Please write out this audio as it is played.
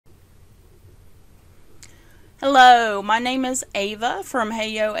Hello, my name is Ava from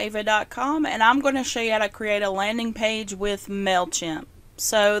HeyYoAva.com, and I'm going to show you how to create a landing page with Mailchimp.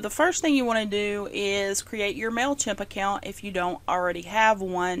 So the first thing you want to do is create your Mailchimp account if you don't already have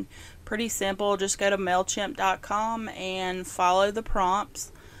one. Pretty simple, just go to Mailchimp.com and follow the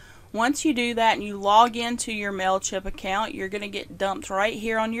prompts. Once you do that and you log into your Mailchimp account, you're going to get dumped right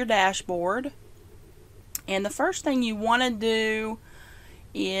here on your dashboard. And the first thing you want to do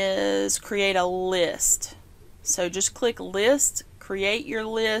is create a list. So just click list, create your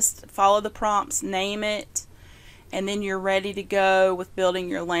list, follow the prompts, name it, and then you're ready to go with building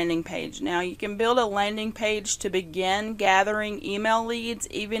your landing page. Now you can build a landing page to begin gathering email leads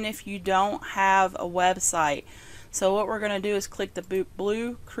even if you don't have a website. So what we're going to do is click the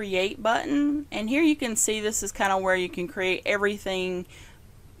blue create button, and here you can see this is kind of where you can create everything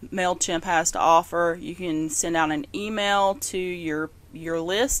Mailchimp has to offer. You can send out an email to your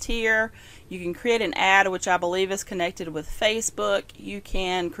list here. You can create an ad, which I believe is connected with Facebook. You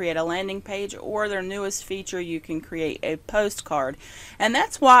can create a landing page, or their newest feature, you can create a postcard. And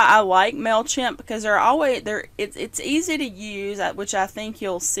that's why I like Mailchimp, because it's easy to use, which I think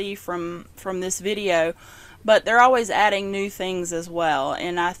you'll see from this video. But they're always adding new things as well,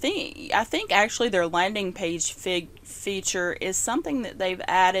 and I think actually their landing page feature is something that they've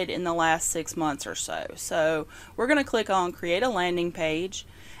added in the last 6 months or so. So we're going to click on create a landing page,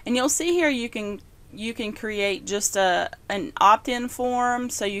 and you'll see here you can create just an opt-in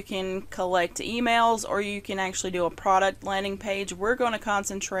form, so you can collect emails, or you can actually do a product landing page. We're going to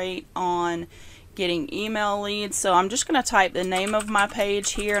concentrate on getting email leads, so I'm just going to type the name of my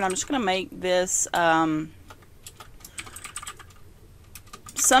page here, and I'm just going to make this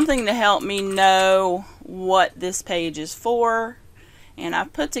something to help me know what this page is for. And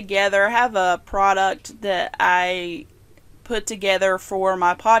I've put together, I have a product that I put together for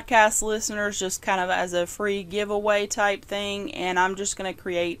my podcast listeners, just kind of as a free giveaway type thing, and I'm just going to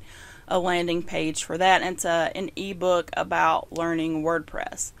create a landing page for that. And it's an ebook about learning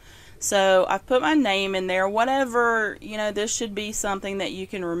WordPress. So I've put my name in there, whatever, this should be something that you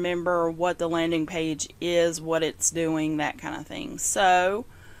can remember what the landing page is, what it's doing, that kind of thing. So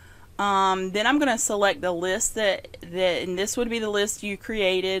then I'm going to select the list and this would be the list you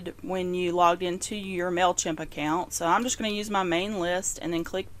created when you logged into your Mailchimp account. So I'm just going to use my main list and then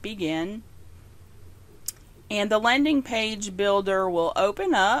click begin. And the landing page builder will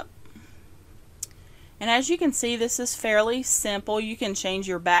open up. And as you can see, this is fairly simple. You can change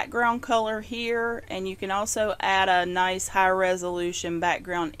your background color here, and you can also add a nice high resolution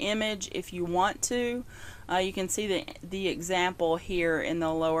background image if you want to. You can see the example here in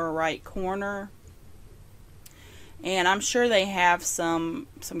the lower right corner. And I'm sure they have some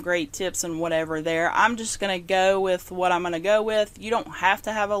great tips and whatever there. I'm just going to go with what I'm going to go with. You don't have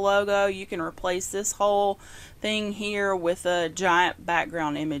to have a logo. You can replace this whole thing here with a giant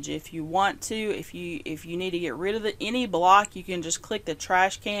background image if you want to. If you need to get rid of any block, you can just click the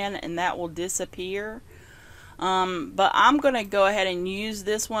trash can and that will disappear. But I'm going to go ahead and use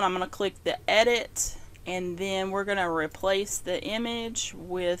this one. I'm going to click the edit, and then we're going to replace the image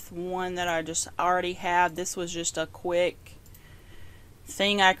with one that I just already have. This was just a quick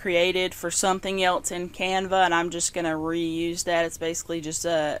thing I created for something else in Canva, and I'm just going to reuse that. It's basically just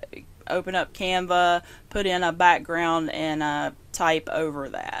open up Canva, put in a background, and type over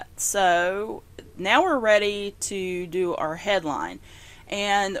that. So now we're ready to do our headline.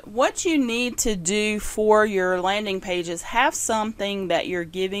 And what you need to do for your landing page is have something that you're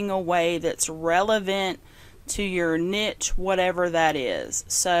giving away that's relevant to your niche, whatever that is.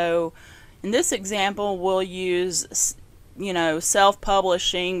 So in this example, we'll use,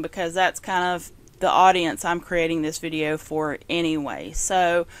 self-publishing, because that's kind of the audience I'm creating this video for anyway.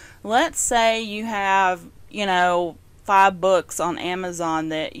 So let's say you have, 5 books on Amazon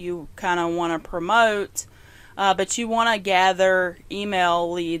that you kind of want to promote, but you want to gather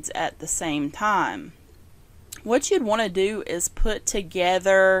email leads at the same time. What you'd want to do is put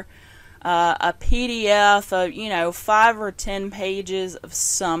together a PDF of 5 or 10 pages of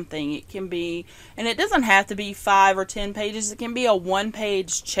something. It can be, and it doesn't have to be 5 or 10 pages. It can be a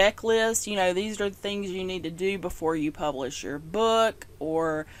 1-page checklist. These are the things you need to do before you publish your book,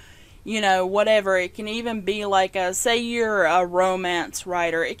 or whatever. It can even be like say you're a romance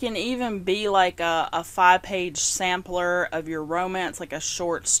writer. It can even be like a 5-page sampler of your romance, like a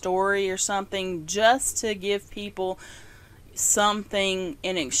short story or something, just to give people something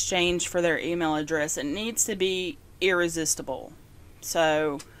in exchange for their email address. It needs to be irresistible.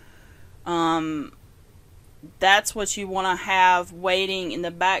 So that's what you want to have waiting in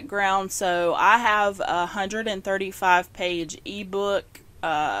the background. So I have a 135-page ebook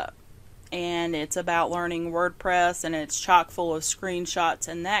and it's about learning WordPress, and it's chock full of screenshots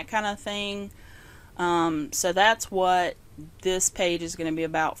and that kind of thing. So that's what this page is going to be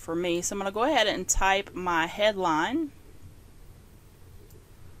about for me. So I'm going to go ahead and type my headline.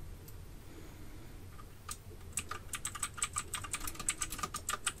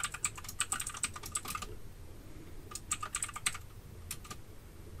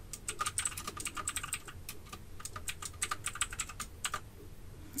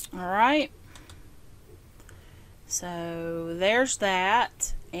 Alright, so there's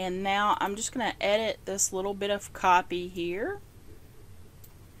that, and now I'm just going to edit this little bit of copy here.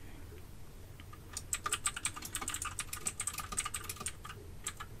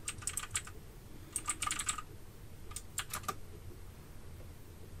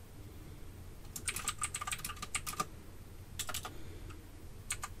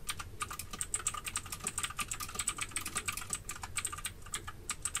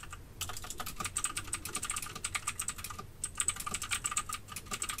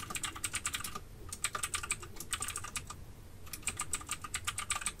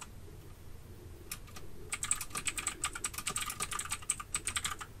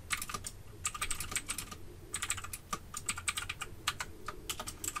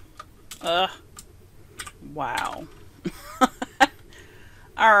 Wow.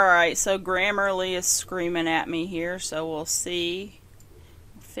 Alright, so Grammarly is screaming at me here, so we'll see.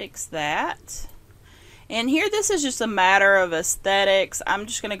 Fix that. And here, this is just a matter of aesthetics. I'm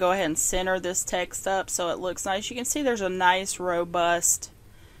just going to go ahead and center this text up so it looks nice. You can see there's a nice, robust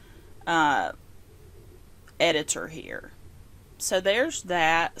editor here. So there's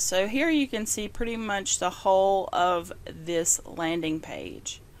that. So here you can see pretty much the whole of this landing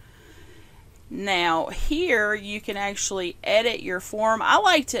page. Now here you can actually edit your form. I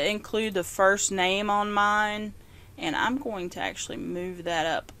like to include the first name on mine, and I'm going to actually move that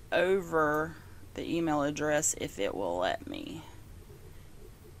up over the email address if it will let me.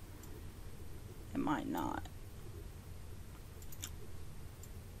 It might not.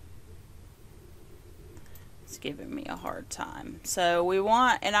 It's giving me a hard time. So we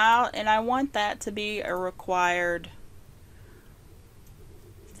want, and I want that to be a required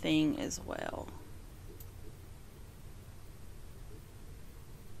thing as well.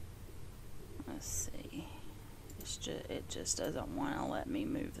 Let's see. It just doesn't want to let me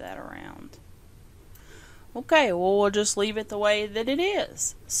move that around. Okay, well, we'll just leave it the way that it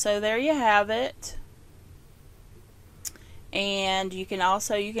is. So there you have it. And you can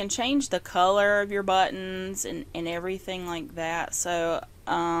also, you can change the color of your buttons and everything like that. So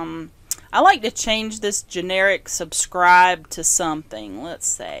I like to change this generic subscribe to something. Let's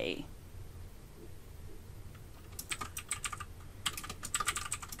say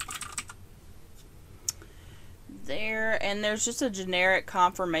there, and there's just a generic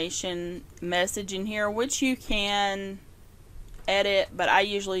confirmation message in here, which you can edit, but I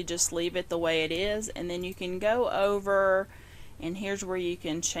usually just leave it the way it is. And then you can go over, and here's where you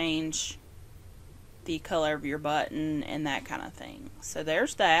can change the color of your button and that kind of thing. So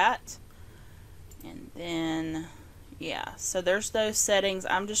there's that. And then, yeah, so there's those settings.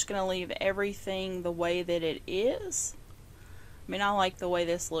 I'm just going to leave everything the way that it is. I mean, I like the way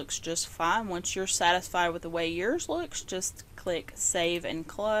this looks just fine. Once you're satisfied with the way yours looks, just click Save and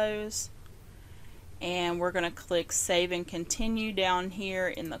Close. And we're going to click Save and Continue down here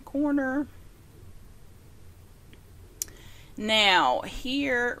in the corner. Now,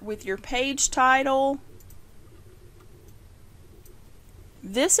 here with your page title,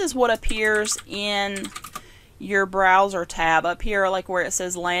 this is what appears in your browser tab up here, like where it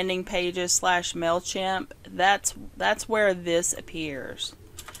says landing pages / Mailchimp. That's where this appears.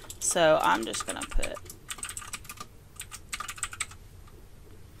 So I'm just gonna put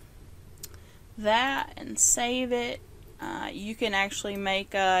that and save it. You can actually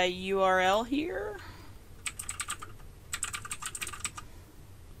make a URL here.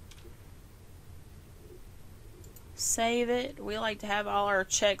 Save it. We like to have all our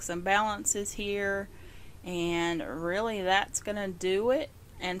checks and balances here, and really that's gonna do it.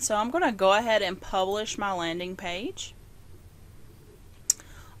 And so I'm gonna go ahead and publish my landing page.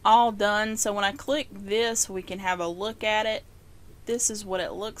 All done. So when I click this, we can have a look at it. This is what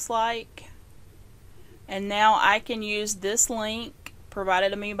it looks like. And now I can use this link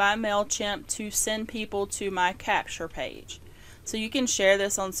provided to me by Mailchimp to send people to my capture page. So you can share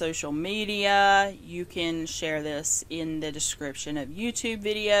this on social media, you can share this in the description of YouTube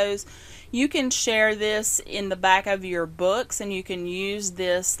videos, you can share this in the back of your books, and you can use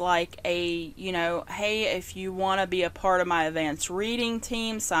this like a, you know, hey, if you want to be a part of my advanced reading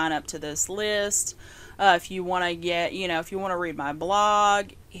team, sign up to this list. If you want to get, if you want to read my blog,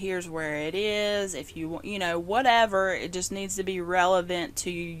 here's where it is. If you want, whatever, it just needs to be relevant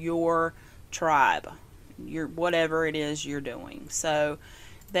to your tribe, your whatever it is you're doing. So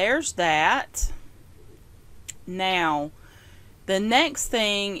there's that. Now, the next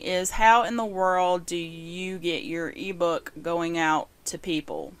thing is, how in the world do you get your ebook going out to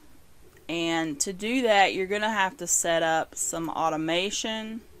people? And to do that, you're going to have to set up some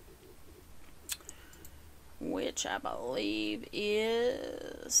automation, which I believe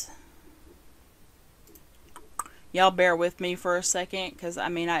is... Y'all bear with me for a second, because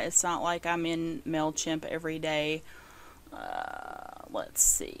it's not like I'm in Mailchimp every day. Let's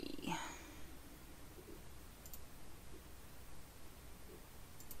see.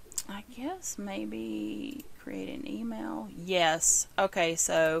 I guess maybe create an email. Yes. Okay,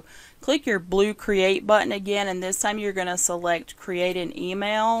 so click your blue create button again, and this time you're going to select create an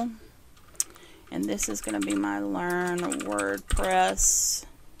email. And this is going to be my Learn WordPress.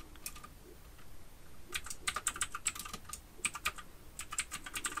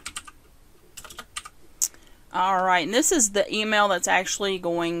 Alright, and this is the email that's actually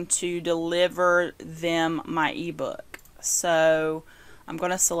going to deliver them my ebook. So I'm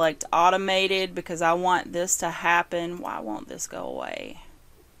going to select automated because I want this to happen. Why won't this go away?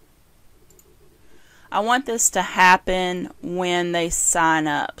 I want this to happen when they sign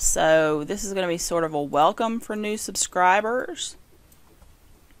up. So this is going to be sort of a welcome for new subscribers.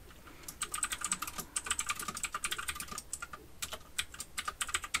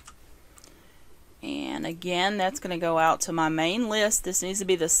 And again, that's going to go out to my main list. This needs to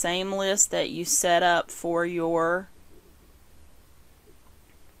be the same list that you set up for your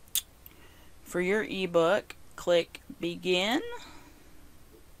ebook. Click begin.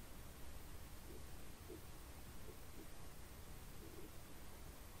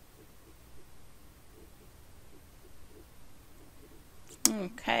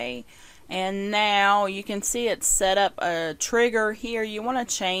 Okay, and now you can see it's set up a trigger here. You want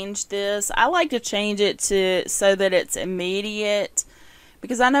to change this. I like to change it to so that it's immediate,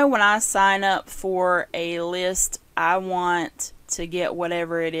 because I know when I sign up for a list, I want to get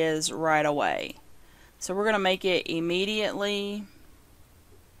whatever it is right away. So we're going to make it immediately,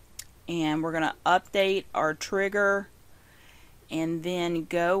 and we're going to update our trigger, and then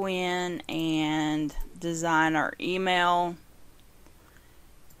go in and design our email.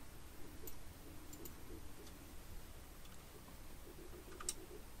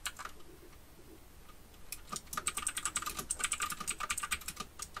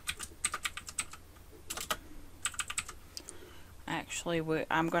 Actually,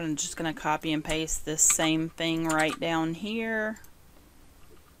 I'm just going to copy and paste this same thing right down here.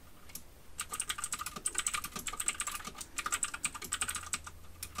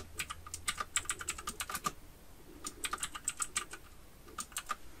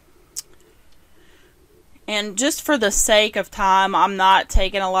 And just for the sake of time, I'm not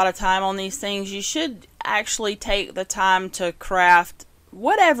taking a lot of time on these things. You should actually take the time to craft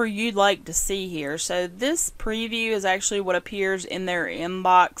whatever you'd like to see here. So this preview is actually what appears in their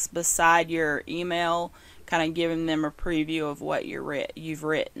inbox beside your email, kind of giving them a preview of what you've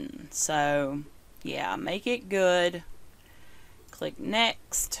written. So yeah, make it good. Click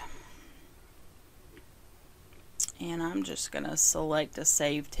next. And I'm just going to select a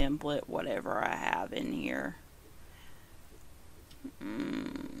save template, whatever I have in here.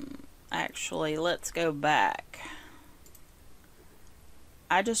 Actually, let's go back.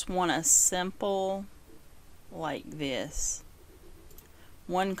 I just want a simple like this.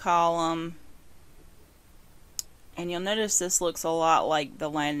 One column. And you'll notice this looks a lot like the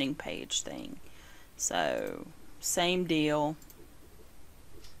landing page thing. So, same deal.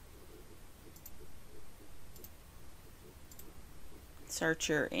 Search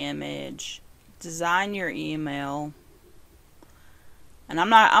your image. Design your email. And I'm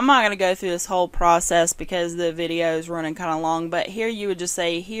not going to go through this whole process because the video is running kind of long, but here you would just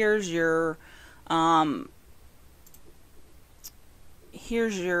say, here's your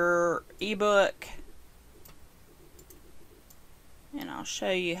ebook, and I'll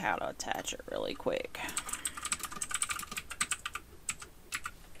show you how to attach it really quick.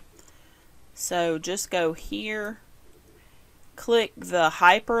 So just go here, click the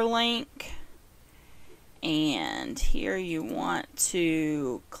hyperlink, and here you want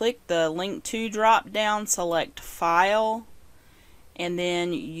to click the link to drop down, select file, and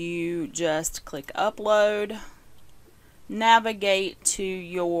then you just click upload, navigate to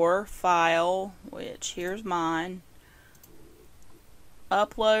your file, which here's mine,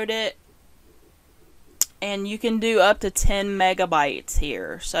 upload it, and you can do up to 10 megabytes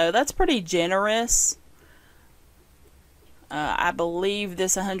here, so that's pretty generous. I believe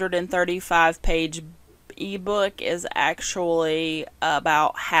this 135 page ebook is actually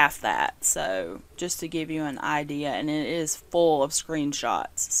about half that, so just to give you an idea, and it is full of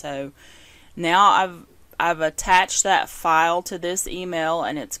screenshots. So now I've attached that file to this email,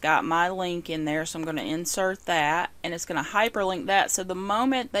 and it's got my link in there, so I'm going to insert that, and it's going to hyperlink that, so the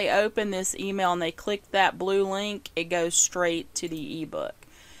moment they open this email and they click that blue link, it goes straight to the ebook.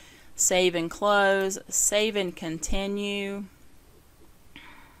 Save and close, save and continue.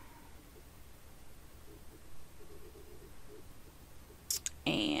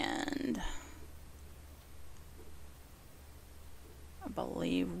 And I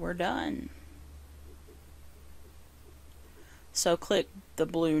believe we're done. So click the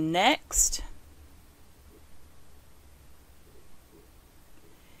blue next.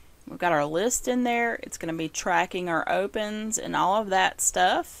 We've got our list in there. It's going to be tracking our opens and all of that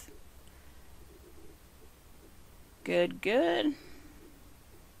stuff. Good, good.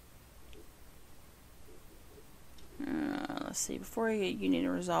 Let's see, before you need to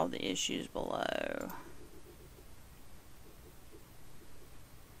resolve the issues below.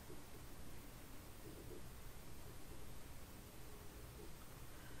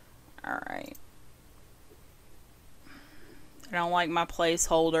 Alright. I don't like my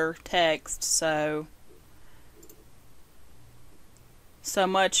placeholder text, so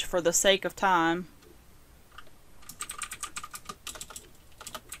much for the sake of time.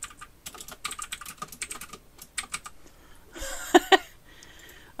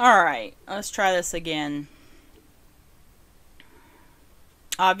 Alright, let's try this again.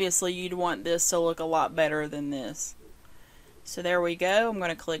 Obviously, you'd want this to look a lot better than this. So there we go. I'm going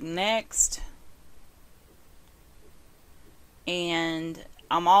to click next. And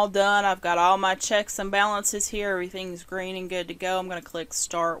I'm all done. I've got all my checks and balances here. Everything's green and good to go. I'm going to click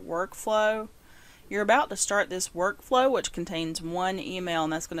Start Workflow. You're about to start this workflow, which contains one email,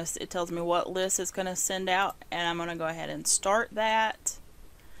 and it tells me what list it's going to send out, and I'm going to go ahead and start that.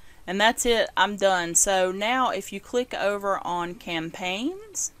 And that's it. I'm done. So now if you click over on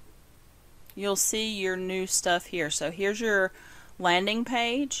campaigns, you'll see your new stuff here. So here's your landing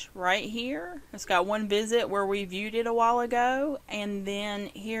page right here. It's got one visit where we viewed it a while ago, and then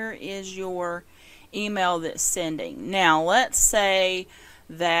here is your email that's sending. Now let's say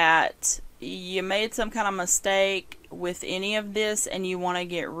that you made some kind of mistake with any of this and you want to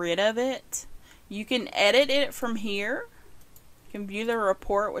get rid of it. You can edit it from here. You can view the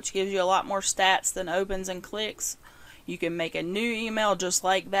report, which gives you a lot more stats than opens and clicks. You can make a new email just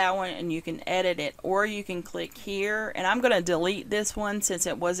like that one, and you can edit it, or you can click here, and I'm going to delete this one since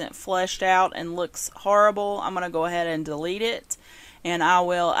it wasn't fleshed out and looks horrible. I'm going to go ahead and delete it, and I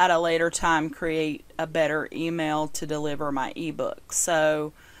will at a later time create a better email to deliver my ebook.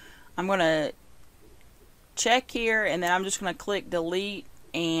 So I'm going to check here, and then I'm just going to click delete,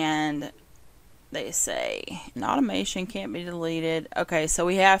 and they say an automation can't be deleted. Okay, so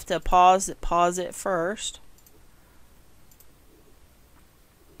we have to pause it first.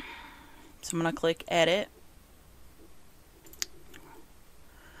 So I'm going to click edit,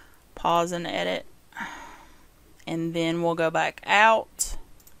 pause and edit, and then we'll go back out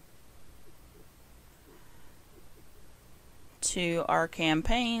to our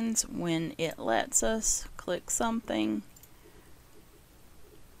campaigns when it lets us. Click something.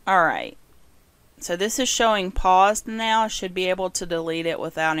 Alright, so this is showing paused now. I should be able to delete it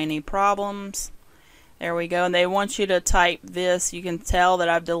without any problems. There we go, and they want you to type this. You can tell that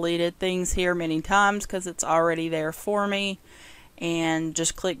I've deleted things here many times because it's already there for me. And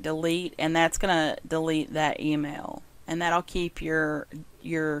just click delete, and that's going to delete that email. And that'll keep your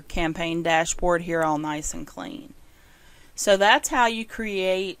campaign dashboard here all nice and clean. So that's how you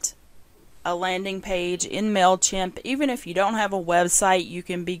create a landing page in Mailchimp. Even if you don't have a website, you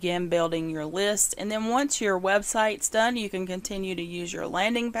can begin building your list, and then once your website's done, you can continue to use your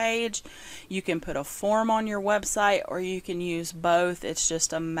landing page. You can put a form on your website, or you can use both. It's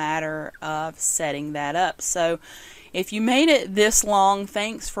just a matter of setting that up. So if you made it this long,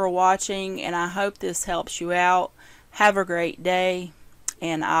 thanks for watching, and I hope this helps you out. Have a great day,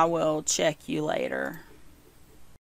 and I will check you later.